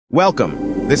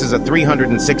Welcome. This is a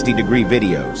 360-degree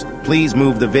videos. Please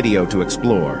move the video to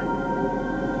explore.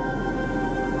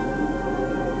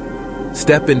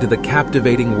 Step into the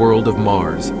captivating world of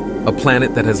Mars, a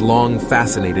planet that has long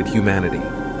fascinated humanity.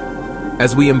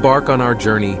 As we embark on our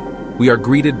journey, we are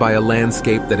greeted by a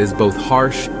landscape that is both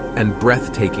harsh and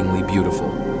breathtakingly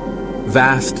beautiful.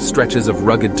 Vast stretches of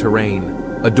rugged terrain,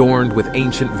 adorned with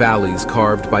ancient valleys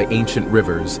carved by ancient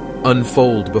rivers,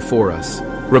 unfold before us,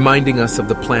 reminding us of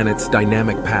the planet's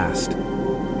dynamic past.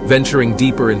 Venturing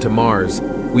deeper into Mars,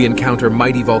 we encounter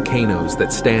mighty volcanoes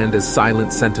that stand as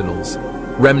silent sentinels,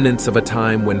 remnants of a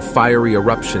time when fiery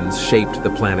eruptions shaped the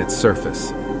planet's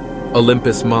surface.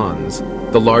 Olympus Mons,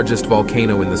 the largest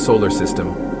volcano in the solar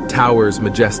system, towers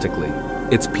majestically,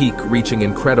 its peak reaching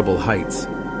incredible heights.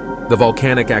 The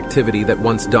volcanic activity that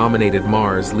once dominated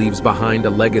Mars leaves behind a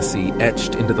legacy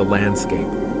etched into the landscape,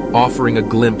 offering a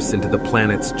glimpse into the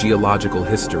planet's geological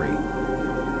history.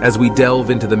 As we delve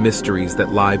into the mysteries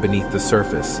that lie beneath the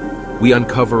surface, we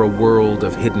uncover a world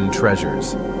of hidden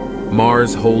treasures.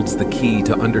 Mars holds the key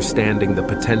to understanding the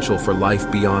potential for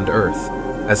life beyond Earth,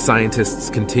 as scientists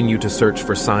continue to search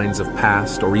for signs of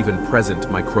past or even present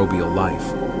microbial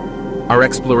life. Our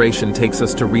exploration takes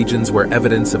us to regions where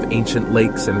evidence of ancient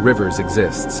lakes and rivers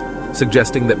exists,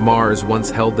 suggesting that Mars once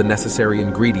held the necessary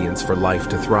ingredients for life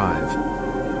to thrive.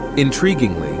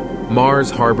 Intriguingly,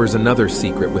 Mars harbors another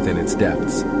secret within its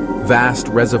depths: vast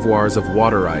reservoirs of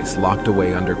water ice locked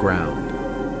away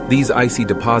underground. These icy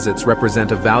deposits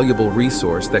represent a valuable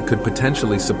resource that could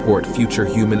potentially support future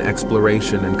human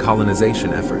exploration and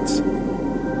colonization efforts.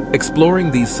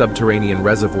 Exploring these subterranean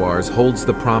reservoirs holds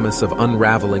the promise of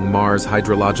unraveling Mars'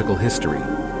 hydrological history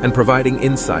and providing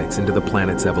insights into the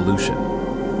planet's evolution.